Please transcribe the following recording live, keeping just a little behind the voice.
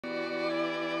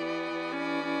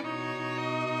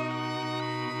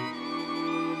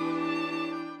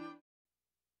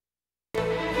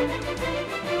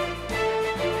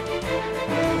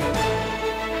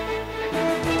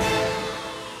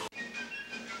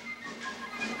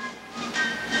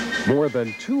More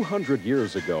than 200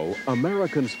 years ago,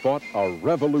 Americans fought a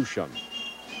revolution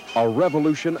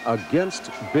against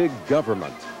big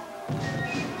government.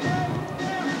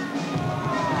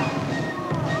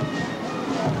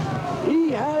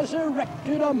 He has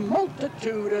erected a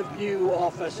multitude of new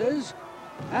offices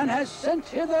and has sent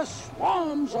hither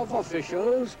swarms of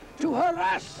officials to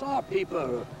harass our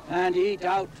people and eat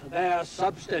out their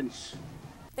substance.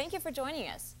 Thank you for joining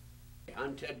us.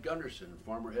 I'm Ted Gunderson,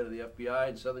 former head of the FBI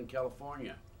in Southern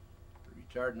California.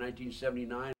 Retired in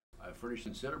 1979. I furnished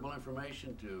considerable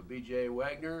information to B.J.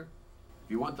 Wagener. If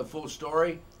you want the full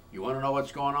story, you want to know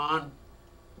what's going on,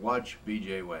 watch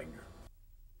B.J. Wagener.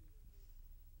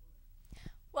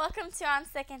 Welcome to On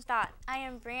Second Thought. I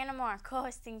am Brianna Moore,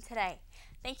 co-hosting today.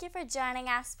 Thank you for joining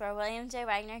us where William J.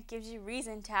 Wagener gives you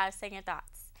reason to have second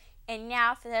thoughts. And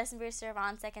now for the host and producer of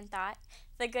On Second Thought,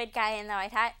 the good guy in the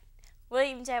white hat,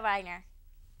 William J. Wagener.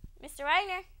 Mr.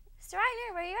 Wagener,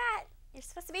 where are you at? You're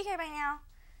supposed to be here by now.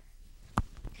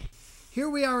 Here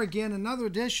we are again, another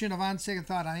edition of On Second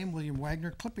Thought. I am William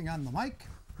Wagener, clipping on the mic.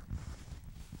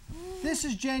 This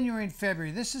is January and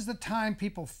February. This is the time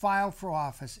people file for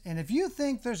office. And if you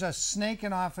think there's a snake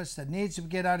in office that needs to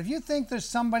get out, if you think there's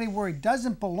somebody where he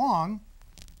doesn't belong,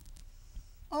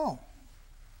 oh.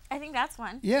 I think that's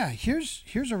one. Yeah, here's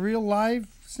a real live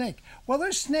snake. Well,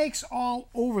 there's snakes all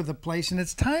over the place, and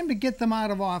it's time to get them out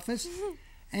of office.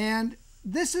 And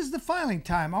this is the filing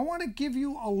time. I want to give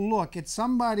you a look at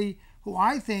somebody who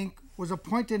I think was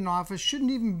appointed in office,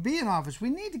 shouldn't even be in office. We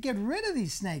need to get rid of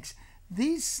these snakes.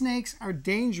 These snakes are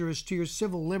dangerous to your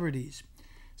civil liberties.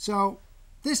 So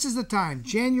this is the time,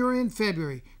 January and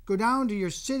February. Go down to your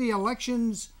city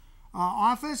elections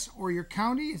office or your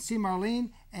county and see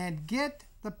Marlene and get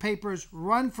the papers,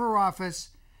 run for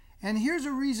office. And here's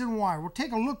a reason why. We'll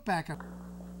take a look back at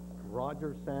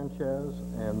Roger Sanchez,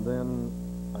 and then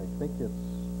I think it's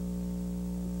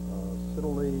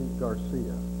Sidley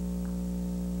Garcia.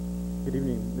 Good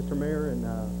evening, Mr. Mayor and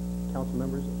council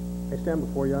members. I stand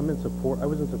before you. I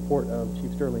was in support of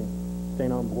Chief Sterling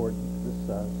staying on board this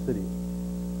city.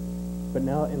 But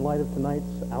now, in light of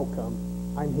tonight's outcome,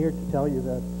 I'm here to tell you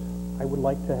that I would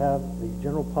like to have the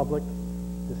general public,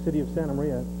 the city of Santa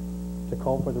Maria, to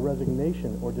call for the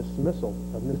resignation or dismissal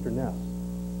of Mr. Ness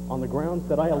on the grounds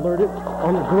that I alerted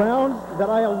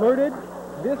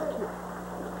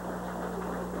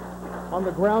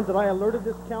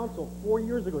this council 4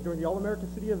 years ago during the All-America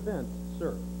City event,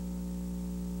 sir,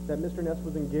 that Mr. Ness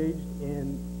was engaged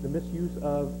in the misuse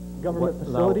of government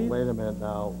facilities. Now, wait a minute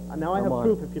now. Now I have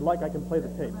proof. If you'd like, I can play the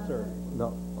tape, sir.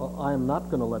 No, I am not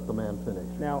going to let the man finish.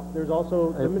 Now, there's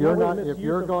also if you're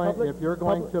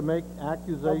going to make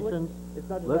accusations, it's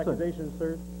not just listen, accusations,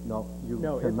 sir. No, you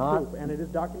no, cannot. It's proof, and it is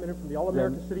documented from the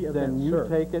All-America City event, then you sir.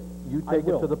 take it. You take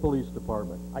it to the police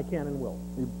department. I can and will.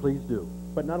 Please do.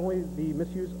 But not only the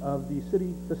misuse of the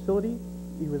city facility,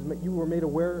 you were made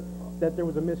aware that there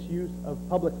was a misuse of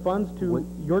public funds to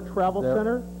your travel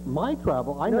center. My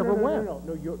travel? I never went.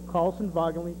 No, your Carlson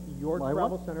Wagenly, your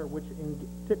travel center, which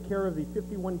took care of the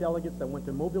 51 delegates that went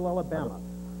to Mobile, Alabama.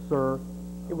 Sir,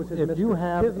 it was his if mistress. you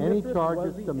have his any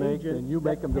charges to make, then you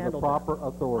make them to the proper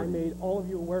authority. I made all of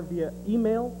you aware via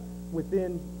email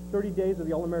within 30 days of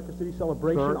the All-America City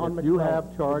celebration on McLeod. If you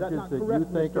have charges that you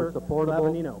think are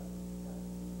supportable,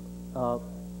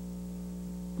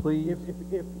 please,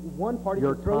 if one party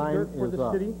can throw dirt for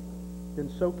the city, then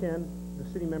so can the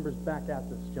city members back at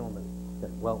this gentleman.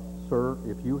 Okay, well, sir,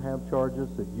 if you have charges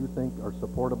that you think are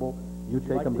supportable, you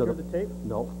take them to the tape?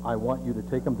 No, I want you to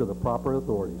take them to the proper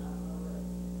authorities.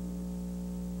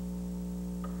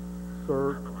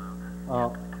 Sir,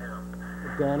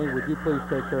 Danny, would you please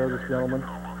take care of this gentleman?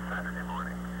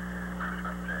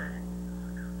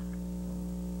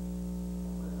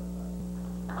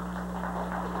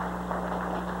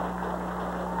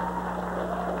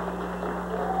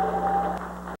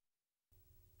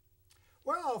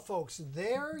 Folks,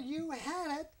 there you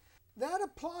had it. That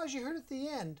applause you heard at the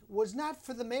end was not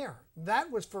for the mayor.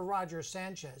 That was for Roger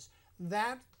Sanchez.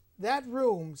 That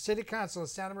room, City Council of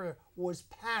Santa Maria, was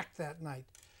packed that night.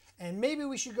 And maybe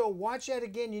we should go watch that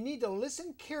again. You need to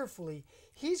listen carefully.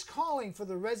 He's calling for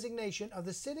the resignation of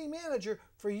the city manager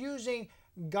for using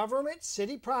government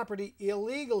city property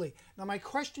illegally. Now, my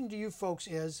question to you folks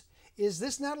is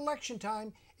this not election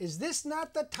time? Is this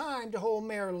not the time to hold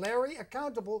Mayor Larry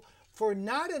accountable for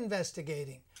not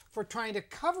investigating, for trying to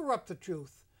cover up the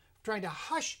truth, trying to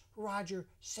hush Roger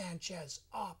Sanchez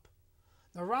up?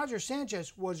 Now, Roger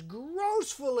Sanchez was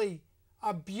grossly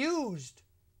abused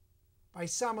by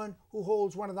someone who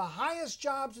holds one of the highest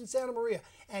jobs in Santa Maria,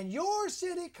 and your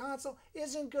city council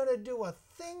isn't going to do a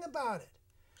thing about it.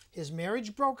 His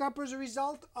marriage broke up as a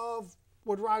result of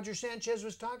what Roger Sanchez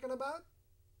was talking about.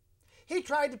 He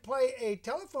tried to play a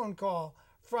telephone call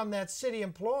from that city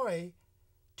employee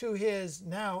to his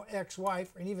now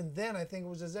ex-wife, and even then I think it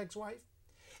was his ex-wife.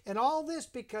 And all this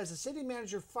because the city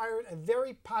manager fired a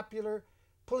very popular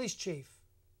police chief,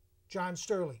 John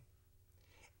Sterling.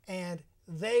 And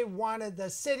they wanted the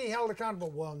city held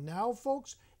accountable. Well, now,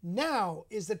 folks, now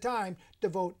is the time to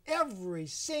vote every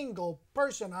single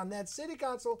person on that city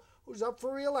council who's up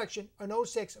for re-election in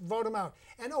 06. Vote them out.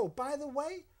 And oh, by the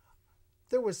way,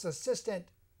 there was assistant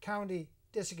county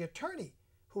district attorney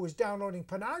who was downloading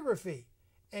pornography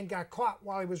and got caught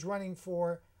while he was running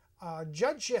for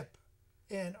judgeship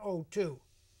in 02.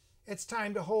 It's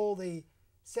time to hold the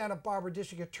Santa Barbara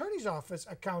District Attorney's Office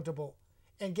accountable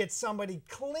and get somebody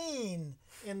clean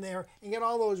in there and get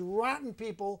all those rotten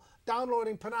people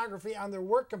downloading pornography on their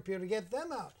work computer, get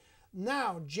them out.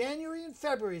 Now, January and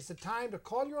February is the time to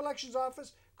call your elections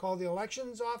office, call the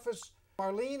elections office,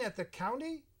 Marlene at the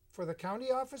county, for the county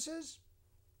offices,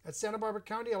 at Santa Barbara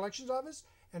County Elections Office,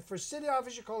 and for city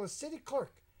office, you call the city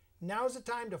clerk. Now's the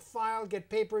time to file, get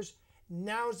papers.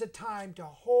 Now's the time to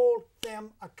hold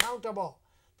them accountable.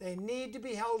 They need to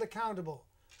be held accountable.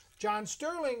 John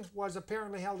Sterling was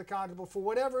apparently held accountable for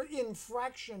whatever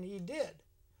infraction he did,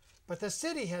 but the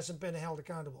city hasn't been held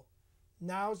accountable.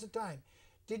 Now's the time.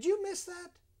 Did you miss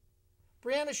that?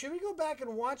 Brianna, should we go back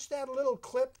and watch that little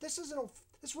clip? This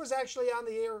was actually on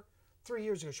the air 3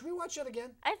 years ago. Should we watch that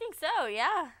again? I think so,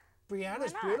 yeah.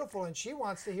 Brianna's beautiful and she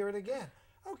wants to hear it again.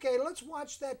 Okay, let's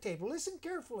watch that tape. Listen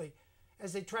carefully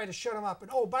as they try to shut him up.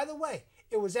 And oh, by the way,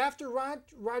 it was after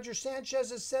Roger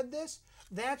Sanchez has said this,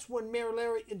 that's when Mayor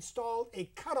Larry installed a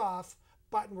cutoff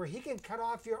button where he can cut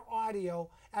off your audio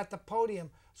at the podium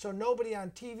so nobody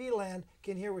on TV land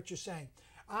can hear what you're saying.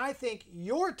 I think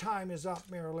your time is up,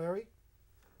 Mayor Larry.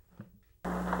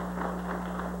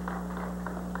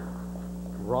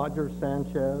 Roger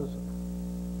Sanchez.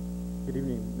 Good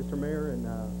evening, Mr. Mayor and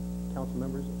council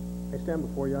members. I stand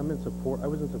before you. I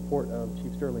was in support of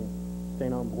Chief Sterling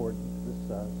staying on board this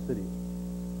city.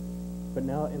 But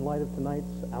now, in light of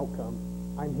tonight's outcome,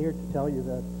 I'm here to tell you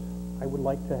that I would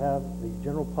like to have the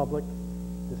general public,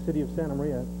 the city of Santa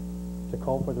Maria, to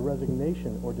call for the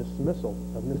resignation or dismissal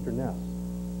of Mr. Ness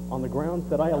on the grounds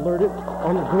that I alerted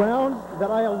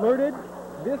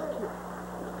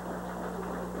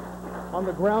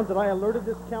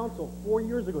this council 4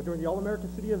 years ago during the All-America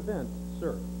City event,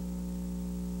 sir,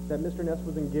 that Mr. Ness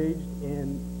was engaged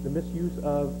in the misuse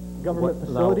of government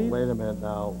facilities. Now, wait a minute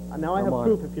now. Now I have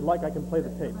proof. If you'd like, I can play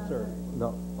the tape, sir.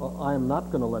 No, I am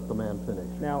not going to let the man finish.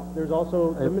 Now, there's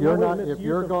also if you're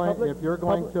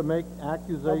going to make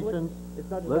accusations, it's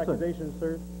not just listen, accusations,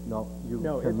 sir. No, you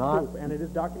no, cannot. It's proof, and it is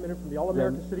documented from the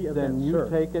All-America City event, then you sir.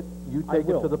 take it. You take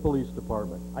it to the police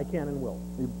department. I can and will.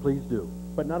 Please do.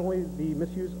 But not only the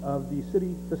misuse of the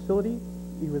city facility,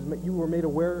 you were made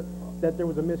aware that there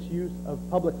was a misuse of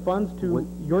public funds to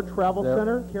your travel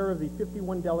center, care of the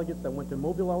 51 delegates that went to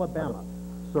Mobile, Alabama.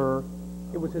 Sir,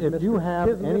 it was his if you have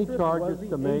his any charges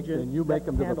to make, then you make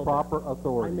them to the proper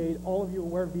authorities. I made all of you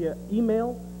aware via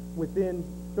email within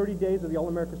 30 days of the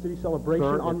All-America City celebration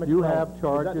on McLeod. If you have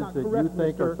charges that you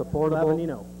think are supportable,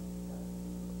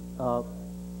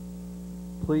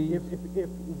 please, if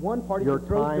one party can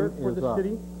throw dirt for the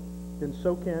city, then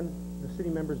so can the city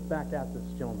members back at this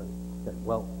gentleman. Okay,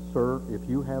 well, sir, if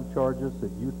you have charges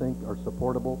that you think are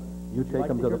supportable, you take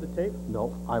them to the tape?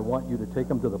 No, I want you to take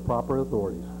them to the proper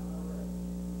authorities.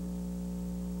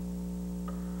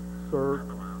 Sir,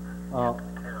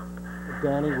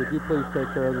 Danny, would you please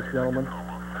take care of this gentleman?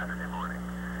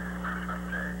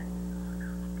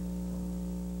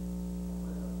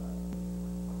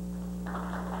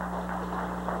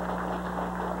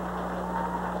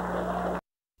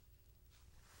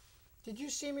 Did you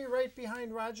see me right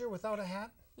behind Roger without a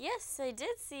hat? Yes, I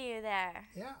did see you there.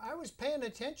 Yeah, I was paying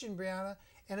attention, Brianna,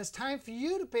 and it's time for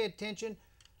you to pay attention.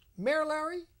 Mayor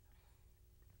Larry,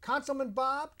 Councilman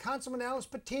Bob, Councilman Alice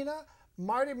Patina,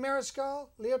 Marty Mariscal,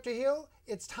 Leo Trujillo,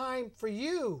 it's time for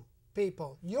you,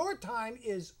 people. Your time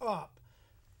is up.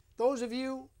 Those of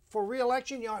you for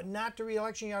re-election, you ought not to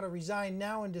re-election, you ought to resign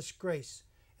now in disgrace.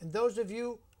 And those of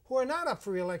you who are not up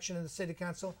for re-election in the City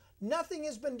Council, nothing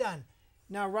has been done.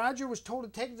 Now, Roger was told to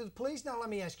take it to the police. Now, let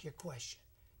me ask you a question.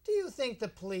 Do you think the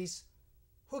police,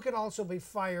 who can also be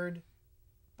fired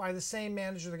by the same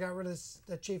manager that got rid of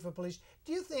the chief of police,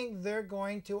 do you think they're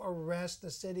going to arrest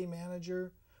the city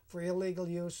manager for illegal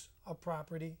use of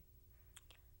property?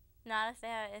 Not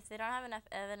if they don't have enough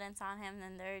evidence on him,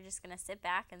 then they're just going to sit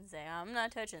back and say, I'm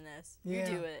not touching this. Yeah.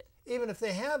 You do it. Even if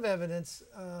they have evidence,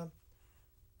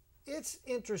 it's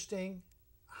interesting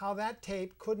how that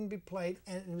tape couldn't be played,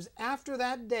 and it was after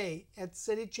that day at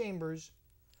City Chambers,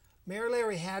 Mayor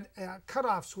Larry had a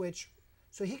cutoff switch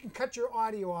so he can cut your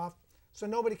audio off so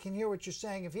nobody can hear what you're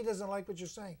saying if he doesn't like what you're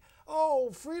saying.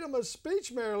 Oh, freedom of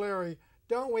speech, Mayor Larry.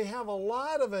 Don't we have a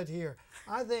lot of it here?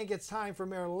 I think it's time for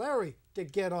Mayor Larry to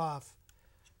get off.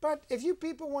 But if you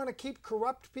people want to keep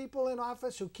corrupt people in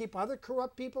office who keep other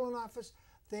corrupt people in office,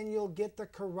 then you'll get the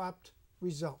corrupt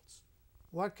results.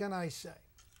 What can I say?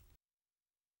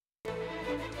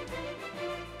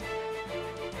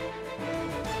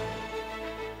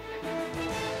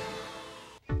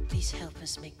 Please help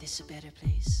us make this a better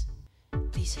place.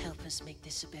 Please help us make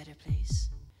this a better place.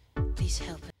 Please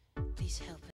help us. Please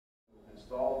help us.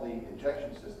 Install the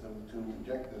injection system to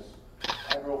inject this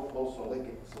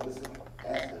hydrofluorosilicic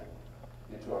acid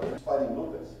into our fighting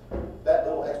lupus. That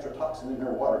little extra toxin in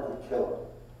her water could kill her.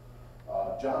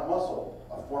 John Mussel,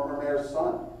 a former mayor's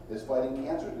son, is fighting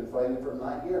cancer. He's been fighting it for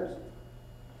 9 years.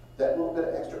 That little bit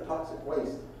of extra toxic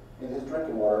waste in his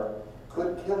drinking water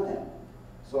could kill him.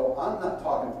 So I'm not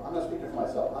speaking for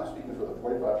myself. I'm speaking for the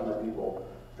 4,500 people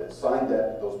that signed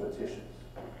those petitions.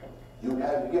 You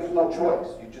give us no choice.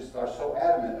 You just are so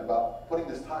adamant about putting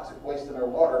this toxic waste in our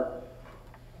water.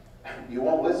 You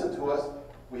won't listen to us.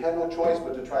 We have no choice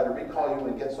but to try to recall you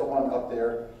and get someone up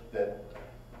there that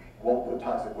won't put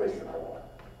toxic waste in our water.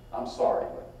 I'm sorry,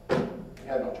 but we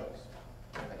have no choice.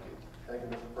 Thank you. Thank you,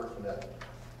 Mr. Personette.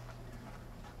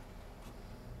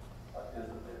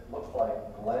 It looks like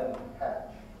Glenn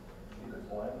Hatch. Either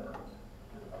Glenn or...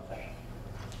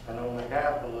 And on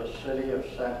behalf of the city of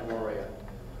Santa Maria,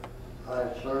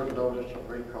 I serve notice of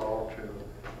recall to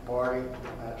Marty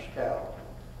Pascal.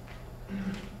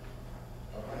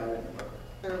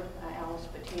 Alice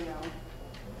Patino,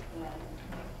 and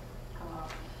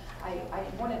I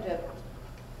wanted to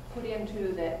put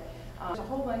into that there's a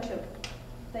whole bunch of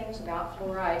things about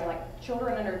fluoride, like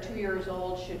children under 2 years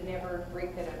old should never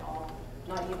drink it at all,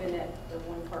 not even at the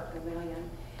 1 part per million.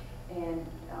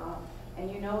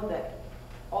 And you know that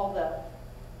all the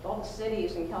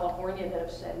cities in California that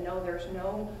have said no, there's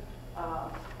no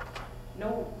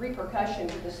repercussion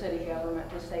to the city government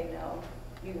to say no.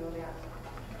 You know that.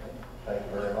 Thank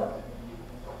you very much.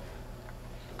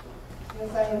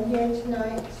 Yes, I am here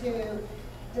tonight to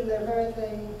deliver the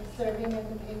serving of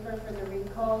the paper for the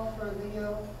recall for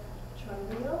Leo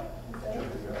Trillo.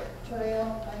 Trillo.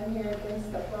 I'm here against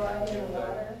the fluoride in the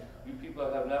water. You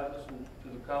people have not listened to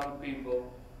the common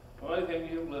people. The only thing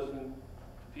you have listened to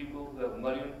people who have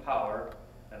money and power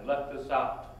and left us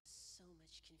out. So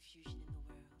much confusion in the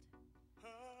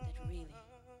world that really,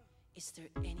 is there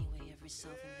any way of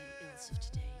resolving the ills of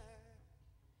today?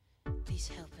 Please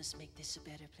help us make this a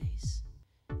better place.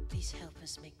 Please help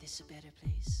us make this a better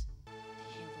place. To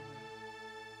heal the world.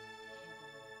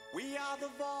 We are the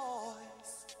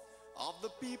voice of the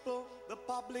people, the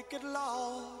public at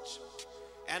large.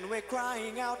 And we're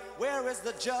crying out, where is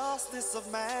the justice of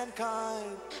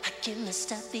mankind? How can we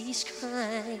stop these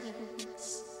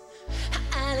crimes?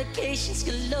 Allegations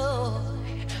galore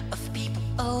of people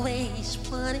always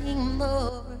wanting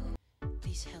more.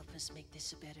 Please help us make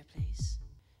this a better place.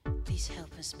 Please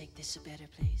help us make this a better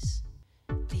place.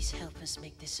 Please help us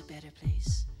make this a better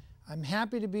place. I'm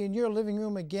happy to be in your living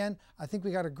room again. I think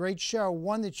we got a great show,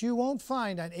 one that you won't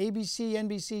find on ABC,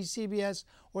 NBC, CBS,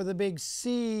 or the big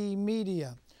C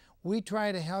media. We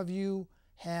try to have you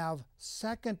have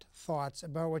second thoughts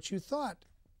about what you thought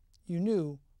you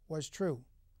knew was true.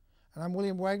 And I'm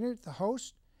William Wagener, the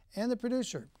host and the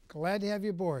producer. Glad to have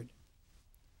you aboard.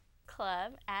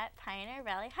 Club at Pioneer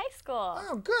Valley High School.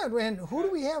 Oh, good. And who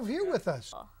do we have here with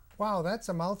us? Wow, that's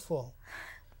a mouthful.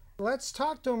 Let's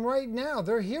talk to them right now.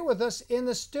 They're here with us in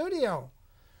the studio.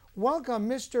 Welcome,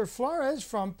 Mr. Flores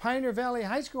from Pioneer Valley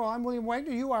High School. I'm William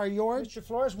Wagener. You are yours. Mr.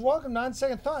 Flores, welcome to On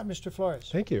Second Thought, Mr. Flores.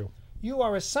 Thank you. You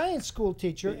are a science school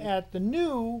teacher at the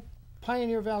new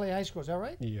Pioneer Valley High School. Is that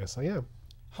right? Yes, I am.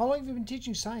 How long have you been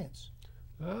teaching science?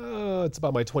 It's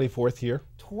about my 24th year.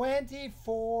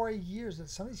 24 years.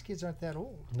 Some of these kids aren't that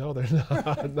old. No, they're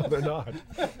not. No, they're not.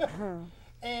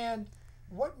 And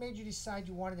what made you decide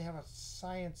you wanted to have a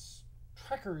science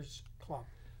trekkers club?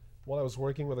 Well, I was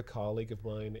working with a colleague of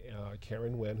mine,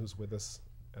 Karen Wen, who's with us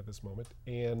at this moment,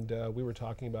 and we were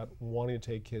talking about wanting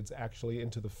to take kids actually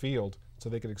into the field so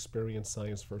they could experience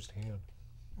science firsthand.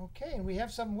 Okay, and we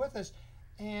have someone with us.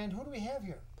 And who do we have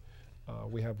here?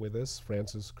 We have with us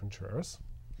Francis Contreras.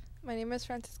 My name is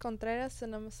Francis Contreras,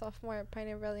 and I'm a sophomore at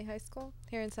Pioneer Valley High School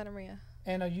here in Santa Maria.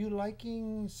 And are you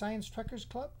liking Science Trekkers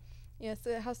Club? Yes,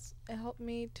 it helped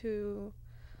me to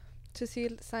see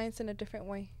science in a different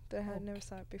way that I had never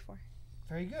saw it before.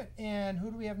 Very good. And who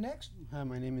do we have next? Hi,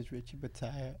 my name is Richie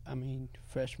Bataya. I'm a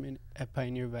freshman at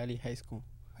Pioneer Valley High School.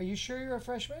 Are you sure you're a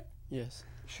freshman? Yes.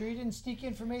 Sure you didn't sneak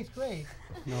in from 8th grade?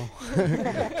 No.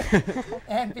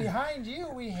 And behind you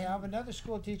we have another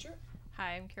school teacher.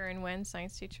 Hi, I'm Karen Wen,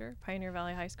 science teacher, Pioneer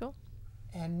Valley High School.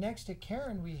 And next to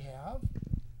Karen we have...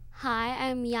 Hi,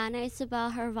 I'm Yana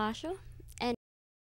Isabel Hervasho.